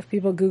Alto, and if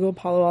people Google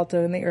Palo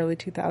Alto in the early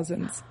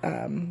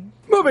 2000s.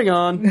 Moving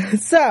on.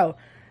 So,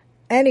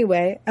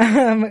 anyway,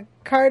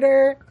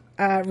 Carter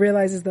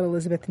realizes that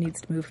Elizabeth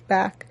needs to move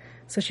back,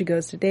 so she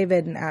goes to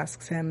David and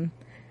asks him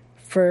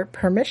for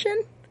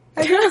permission,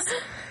 I guess,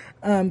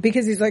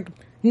 because he's like,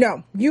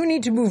 no, you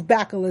need to move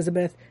back,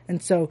 Elizabeth.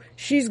 And so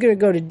she's going to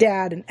go to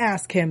Dad and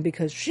ask him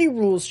because she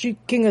rules. She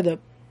king of the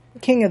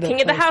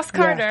house,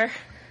 Carter.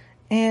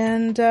 Yeah.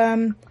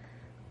 And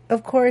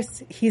of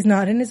course, he's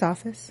not in his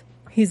office.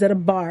 He's at a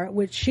bar,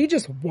 which she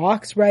just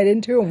walks right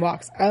into and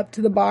walks up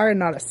to the bar, and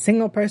not a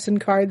single person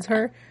cards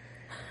her.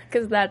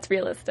 Because that's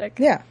realistic.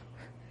 Yeah.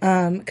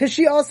 Because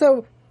she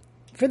also,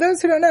 for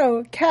those who don't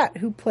know, Kat,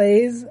 who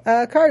plays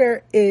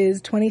Carter,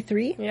 is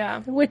 23.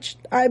 Yeah. Which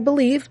I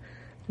believe,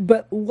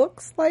 but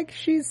looks like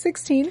she's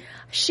 16.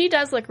 She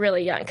does look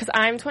really young, because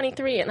I'm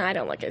 23 and I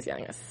don't look as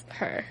young as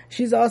her.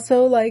 She's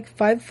also like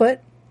 5 foot.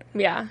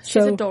 Yeah,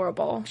 she's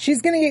adorable.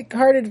 She's going to get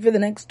carded for the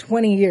next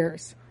 20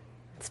 years.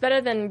 It's better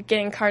than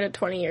getting carded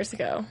 20 years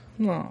ago.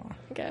 Aw.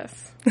 I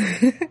guess.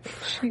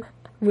 She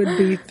would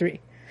be 3.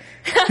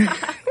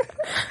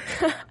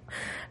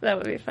 That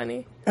would be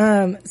funny.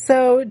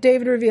 So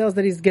David reveals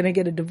that he's going to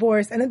get a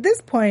divorce. And at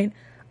this point,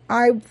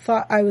 I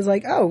was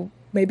like, oh,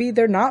 maybe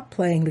they're not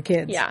playing the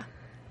kids. Yeah.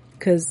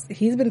 Because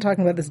he's been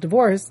talking about this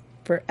divorce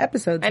for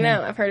episodes. I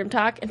know. I've heard him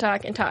talk and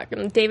talk and talk.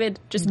 And David,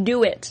 just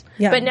do it.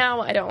 Yeah. But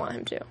now I don't want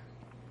him to.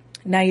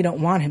 Now you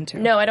don't want him to.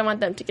 No, I don't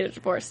want them to get a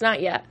divorce.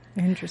 Not yet.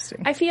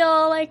 Interesting. I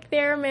feel like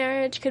their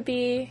marriage could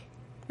be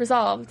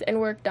resolved and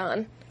worked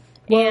on.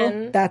 Well,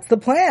 and that's the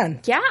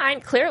plan. yeah,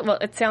 I'm clear. Well,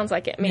 it sounds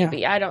like it. Maybe.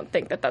 Yeah. I don't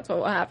think that that's what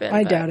will happen.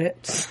 I doubt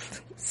it.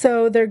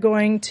 So they're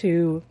going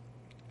to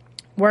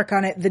work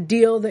on it. The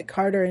deal that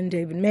Carter and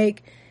David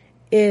make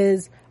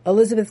is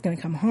Elizabeth's going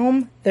to come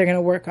home. They're going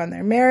to work on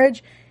their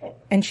marriage.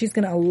 And she's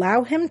going to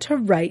allow him to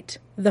write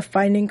the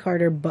Finding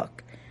Carter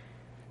book.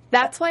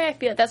 That's what I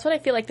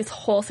feel like this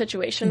whole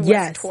situation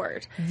was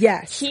toward.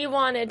 Yes. He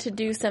wanted to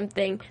do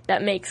something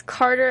that makes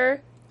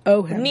Carter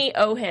owe him. me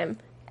owe him.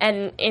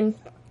 And in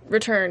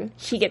return,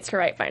 he gets to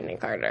write Finding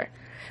Carter.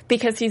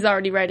 Because he's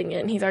already writing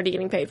it and he's already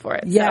getting paid for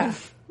it. Yeah.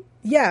 So.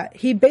 Yeah.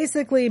 He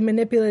basically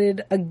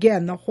manipulated,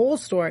 again, the whole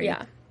story.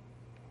 Yeah.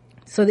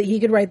 So that he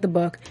could write the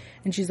book.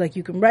 And she's like,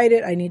 you can write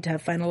it. I need to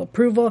have final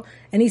approval.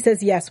 And he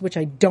says yes, which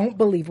I don't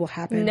believe will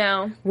happen.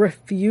 No.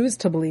 Refuse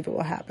to believe it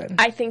will happen.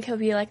 I think he'll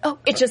be like, oh,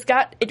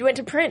 it went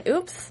to print.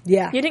 Oops.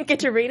 Yeah. You didn't get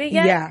to read it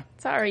yet? Yeah.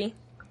 Sorry.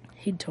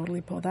 He'd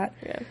totally pull that.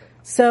 Yeah.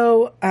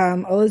 So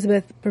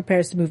Elizabeth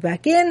prepares to move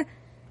back in.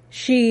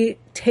 She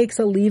takes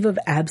a leave of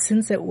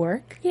absence at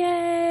work.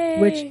 Yay.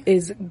 Which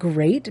is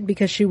great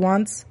because she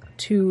wants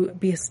to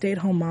be a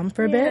stay-at-home mom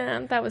for a bit. Yeah,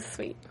 that was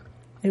sweet.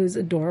 It was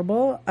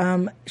adorable.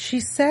 She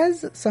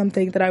says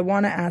something that I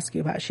want to ask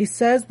you about. She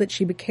says that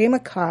she became a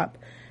cop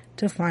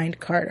to find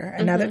Carter.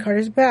 And now that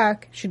Carter's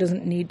back, she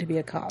doesn't need to be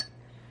a cop.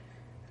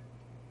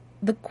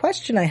 The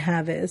question I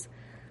have is,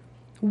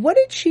 what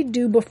did she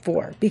do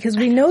before? Because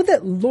we know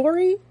that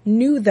Lori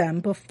knew them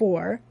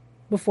before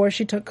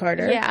she took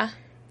Carter. Yeah.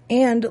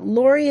 And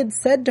Lori had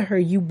said to her,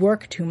 you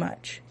work too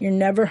much. You're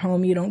never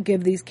home. You don't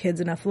give these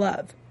kids enough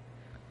love.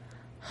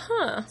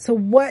 Huh. So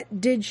what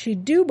did she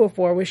do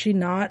before? Was she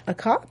not a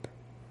cop?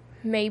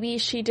 Maybe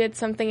she did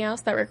something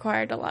else that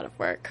required a lot of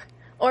work.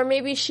 Or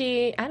maybe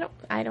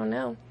I don't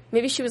know.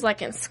 Maybe she was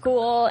like in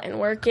school and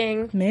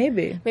working.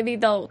 Maybe. Maybe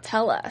they'll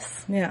tell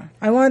us. Yeah.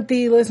 I want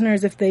the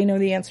listeners, if they know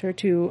the answer,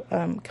 to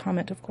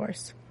comment, of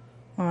course,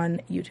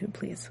 on YouTube,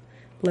 please.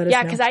 let us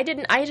Yeah, know. because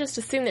I just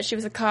assumed that she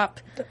was a cop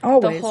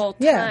Always. the whole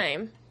Yeah.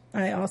 time.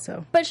 I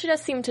also. But she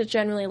does seem to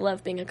genuinely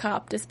love being a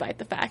cop, despite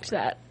the fact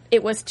that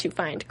it was to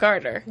find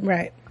Carter.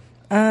 Right.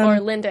 Or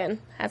Lyndon,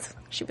 as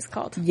she was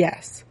called.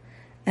 Yes.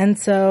 And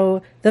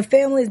so the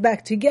family's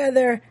back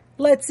together.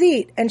 Let's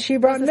eat. And she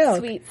brought It was a milk.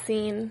 sweet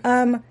scene.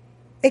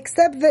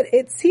 Except that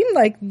it seemed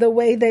like the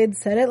way they'd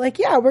said it, like,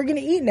 yeah, we're going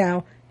to eat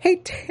now. Hey,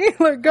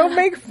 Taylor, go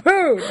make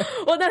food.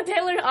 Well, no,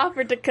 Taylor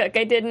offered to cook.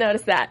 I did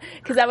notice that.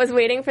 Because I was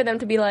waiting for them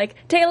to be like,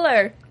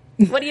 Taylor,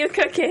 what are you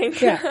cooking?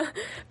 Yeah.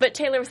 But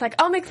Taylor was like,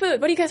 I'll make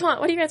food. What do you guys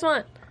want? What do you guys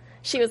want?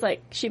 She was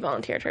like, she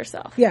volunteered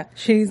herself. Yeah.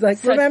 She's like,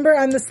 So- remember,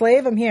 I'm the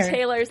slave. I'm here.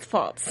 Taylor's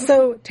fault.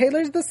 So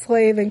Taylor's the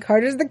slave and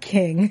Carter's the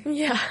king.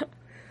 Yeah.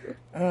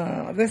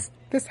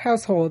 This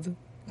household,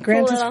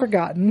 Grant is Little.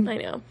 forgotten. I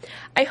know.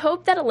 I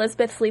hope that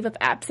Elizabeth's leave of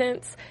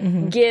absence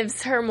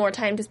gives her more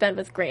time to spend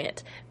with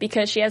Grant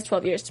because she has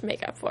 12 years to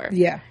make up for.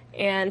 Yeah.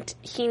 And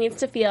he needs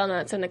to feel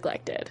not so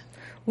neglected.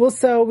 Well,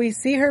 so we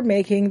see her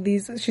making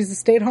these, she's a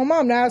stay-at-home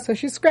mom now, so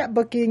she's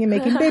scrapbooking and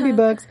making baby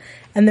books.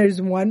 And there's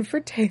one for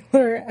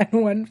Taylor and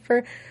one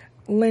for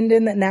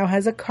Lyndon that now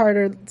has a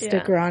Carter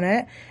sticker on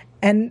it.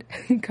 And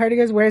Carter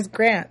goes, where's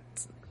Grant?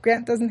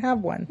 Grant doesn't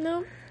have one.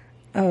 No?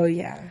 Oh,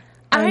 yeah.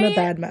 I'm a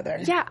bad mother.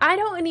 Yeah, I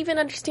don't even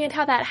understand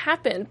how that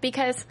happened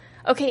because,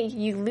 okay,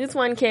 you lose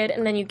one kid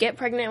and then you get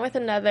pregnant with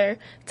another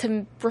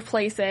to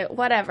replace it,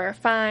 whatever,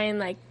 fine,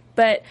 like,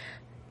 but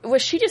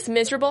was she just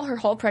miserable her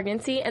whole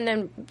pregnancy? And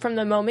then from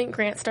the moment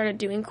Grant started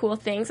doing cool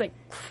things like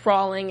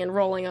crawling and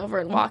rolling over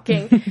and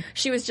walking,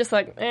 she was just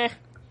like, eh.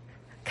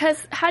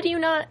 Because how do you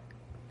not,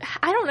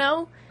 I don't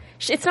know.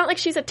 It's not like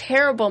she's a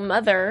terrible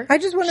mother. I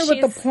just wonder what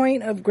the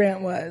point of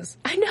Grant was.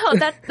 I know,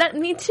 that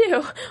me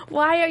too.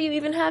 Why are you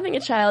even having a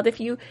child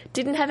if you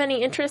didn't have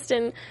any interest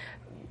in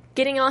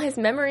getting all his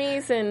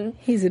memories and...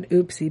 He's an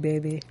oopsie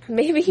baby.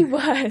 Maybe he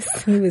was.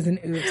 He was an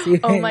oopsie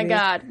baby. Oh my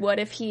god, what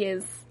if he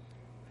is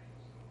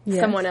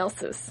someone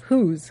else's?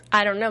 Whose?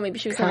 I don't know, maybe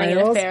she was having an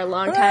Kyle's? affair a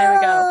long time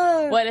ago.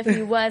 Ah! What if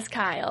he was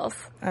Kyle's?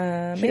 He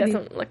Maybe.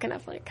 doesn't look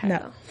enough like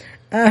Kyle.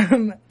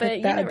 No. But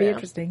you that would never be know.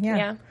 interesting, yeah.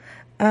 Yeah.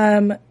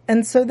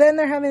 And so then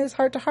they're having this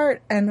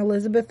heart-to-heart, and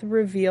Elizabeth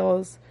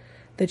reveals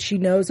that she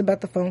knows about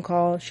the phone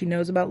call, she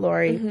knows about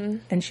Lori,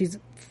 and she's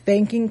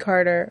thanking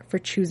Carter for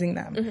choosing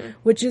them,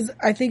 which is,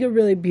 I think, a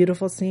really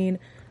beautiful scene.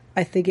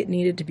 I think it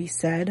needed to be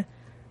said.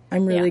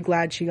 I'm really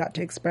glad she got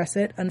to express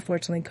it.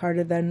 Unfortunately,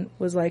 Carter then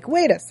was like,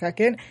 wait a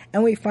second,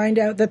 and we find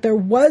out that there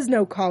was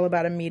no call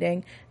about a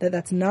meeting, that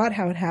that's not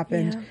how it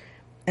happened,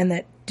 and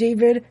that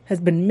David has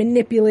been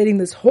manipulating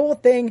this whole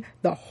thing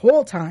the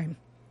whole time.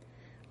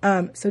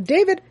 So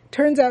David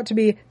turns out to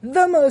be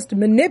the most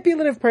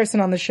manipulative person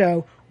on the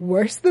show,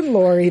 worse than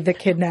Lori, the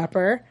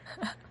kidnapper.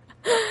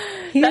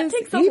 That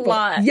takes a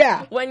lot.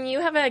 Yeah. When you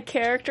have a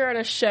character on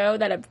a show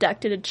that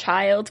abducted a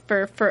child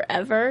for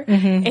forever,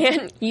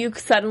 and you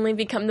suddenly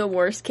become the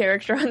worst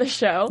character on the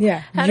show.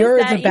 Yeah, how you're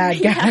does that the bad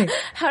even- guy.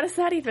 How does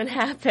that even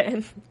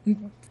happen,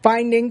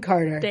 Finding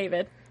Carter.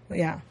 David?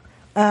 Yeah.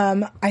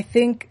 I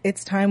think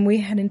it's time we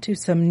head into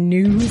some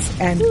news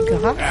and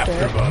gossip.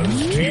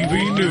 AfterBuzz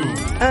TV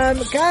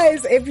News.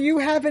 Guys, if you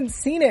haven't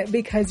seen it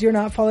because you're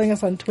not following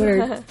us on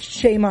Twitter,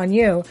 shame on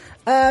you.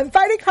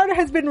 Finding Carter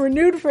has been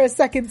renewed for a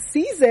second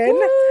season.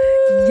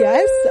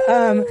 Yes.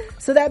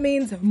 So that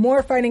means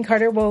more Finding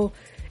Carter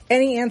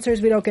any answers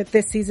we don't get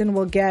this season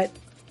we'll get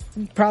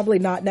probably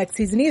not next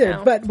season either,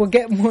 No. but we'll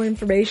get more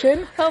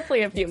information.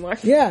 Hopefully a few more.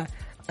 Yeah.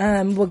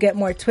 We'll get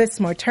more twists,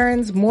 more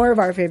turns, more of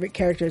our favorite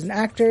characters and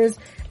actors.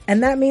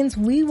 And that means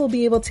we will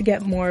be able to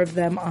get more of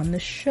them on the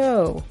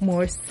show.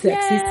 More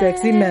sexy,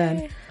 sexy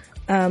men.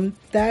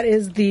 That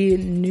is the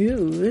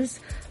news.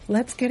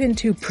 Let's get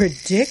into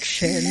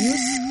predictions.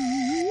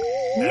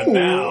 And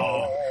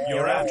now,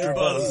 your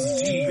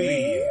AfterBuzz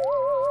TV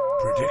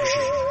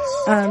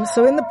predictions.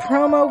 So in the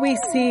promo we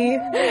see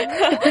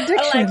the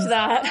predictions.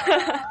 I liked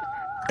that.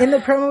 In the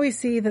promo we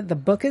see that the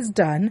book is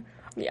done.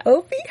 Yeah.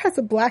 Opie has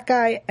a black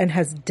eye and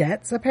has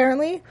debts,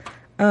 apparently.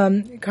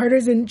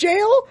 Carter's in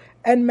jail,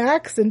 and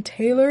Max and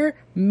Taylor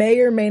may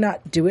or may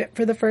not do it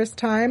for the first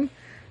time.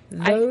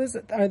 Those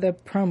are the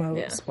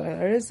promo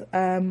spoilers.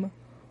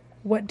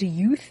 What do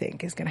you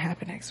think is going to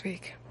happen next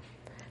week?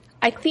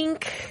 I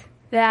think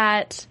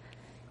that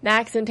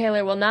Max and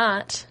Taylor will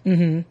not.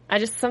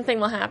 Something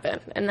will happen,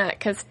 and that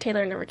because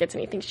Taylor never gets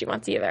anything she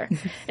wants either,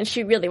 and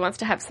she really wants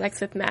to have sex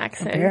with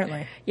Max. Apparently.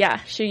 And yeah,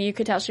 you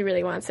could tell she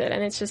really wants it,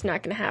 and it's just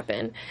not going to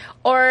happen.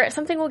 Or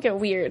something will get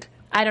weird.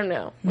 I don't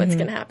know what's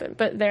going to happen,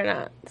 but they're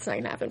not. It's not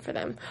going to happen for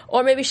them.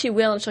 Or maybe she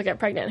will, and she'll get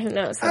pregnant. Who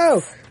knows?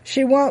 Oh,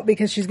 she won't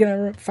because she's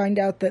going to find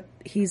out that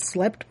he's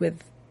slept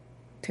with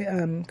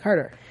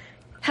Carter.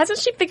 Hasn't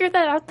she figured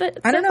that out?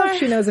 I don't know far? if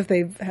she knows if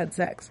they've had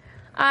sex.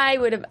 I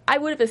would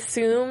have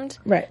assumed,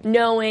 Right.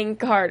 knowing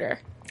Carter.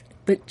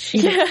 But she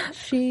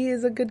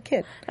is a good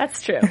kid.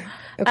 That's true.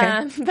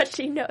 Okay.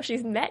 But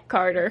she's met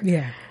Carter.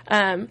 Yeah.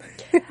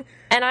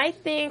 And I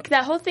think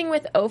that whole thing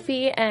with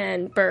Opie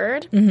and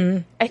Bird,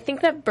 I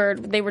think that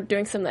Bird, they were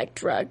doing some like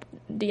drug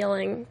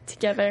dealing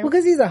together. Well,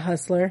 because he's a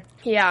hustler.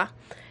 Yeah.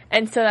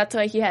 And so that's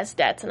why he has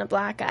debts and a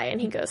black eye,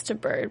 and he goes to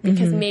Bird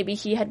because maybe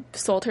he had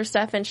sold her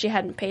stuff and she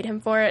hadn't paid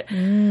him for it.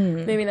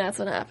 Maybe that's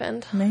what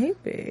happened.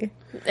 Maybe.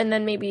 And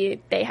then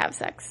maybe they have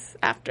sex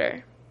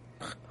after.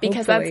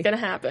 Because Hopefully. that's going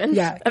to happen.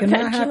 Yeah,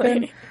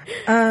 eventually.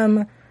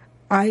 happen.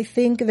 I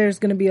think there's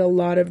going to be a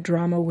lot of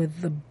drama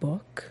with the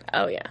book.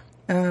 Oh, yeah.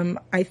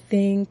 I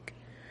think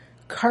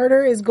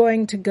Carter is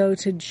going to go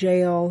to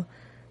jail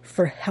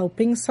for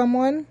helping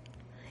someone,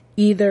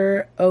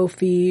 either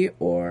Ophi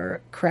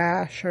or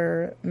Crash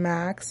or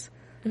Max.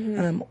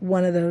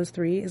 One of those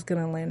three is going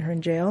to land her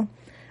in jail.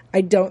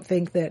 I don't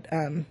think that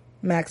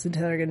Max and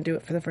Taylor are going to do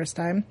it for the first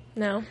time.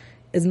 No.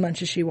 As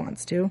much as she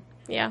wants to.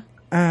 Yeah.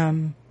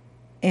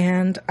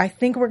 And I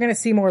think we're going to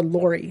see more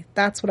Lori.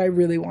 That's what I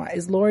really want,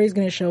 is Lori's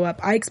going to show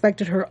up. I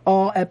expected her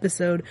all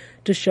episode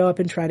to show up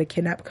and try to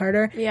kidnap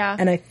Carter. Yeah.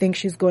 And I think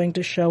she's going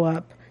to show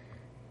up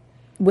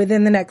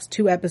within the next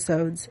 2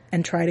 episodes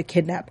and try to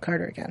kidnap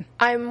Carter again.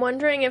 I'm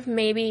wondering if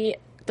maybe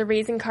the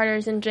reason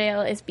Carter's in jail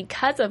is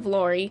because of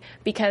Lori,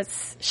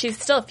 because she's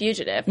still a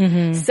fugitive.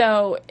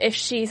 So if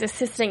she's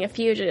assisting a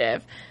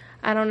fugitive,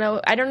 I don't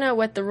know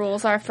what the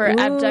rules are for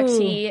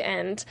abductee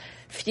and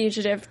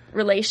fugitive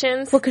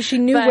relations. Well, because she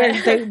knew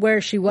where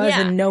she was,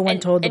 and no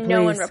one told the police. And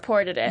no one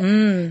reported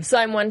it. So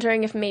I'm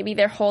wondering if maybe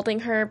they're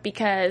holding her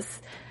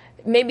because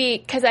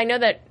I know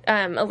that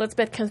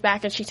Elizabeth comes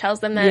back and she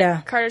tells them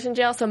that Carter's in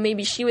jail, so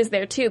maybe she was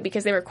there too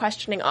because they were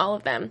questioning all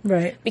of them.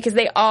 Right. Because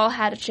they all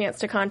had a chance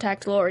to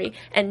contact Lori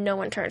and no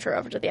one turned her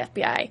over to the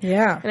FBI.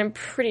 Yeah. And I'm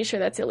pretty sure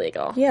that's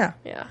illegal. Yeah.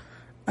 Yeah.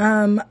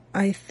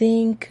 I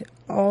think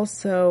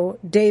also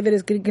David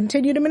is going to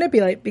continue to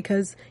manipulate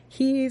because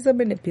he's a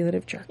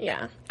manipulative jerk.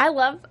 Yeah. I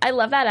love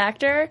that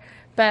actor,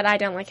 but I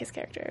don't like his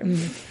character.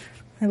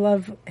 I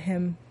love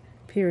him,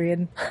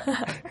 period.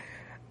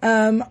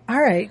 All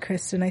right,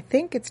 Kristen, I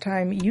think it's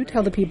time you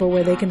tell the people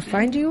where they can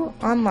find you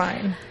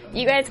online.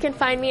 You guys can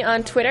find me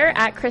on Twitter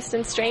at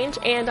Kristen Strange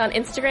and on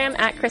Instagram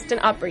at Kristen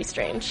Aubrey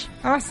Strange.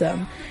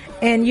 Awesome.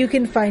 And you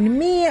can find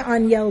me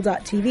on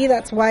Yell.tv,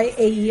 that's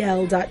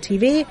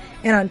YAEL.tv,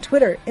 and on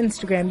Twitter,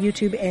 Instagram,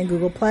 YouTube, and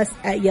Google Plus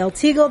at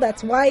YaelTeagle,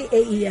 that's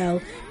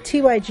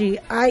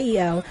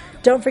YAELTYGIEL.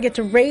 Don't forget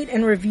to rate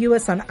and review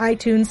us on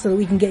iTunes so that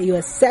we can get you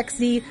a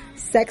sexy,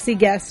 sexy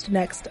guest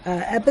next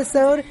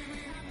episode.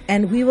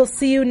 And we will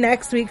see you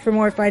next week for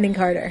more Finding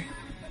Carter.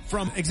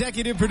 From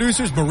executive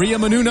producers Maria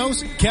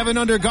Menounos, Kevin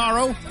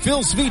Undergaro, Phil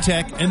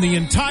Svitek, and the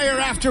entire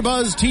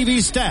AfterBuzz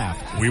TV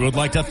staff, we would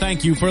like to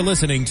thank you for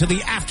listening to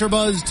the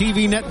AfterBuzz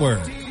TV network.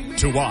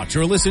 To watch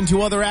or listen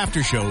to other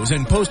after shows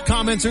and post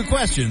comments or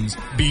questions,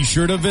 be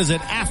sure to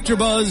visit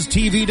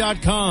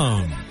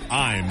AfterBuzzTV.com.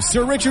 I'm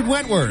Sir Richard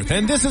Wentworth,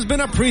 and this has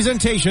been a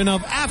presentation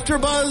of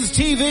AfterBuzz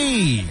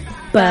TV.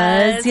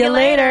 Buzz you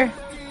later.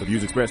 The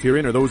views expressed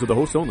herein are those of the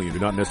hosts only and do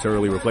not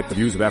necessarily reflect the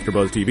views of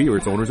AfterBuzz TV or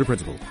its owners or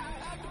principals.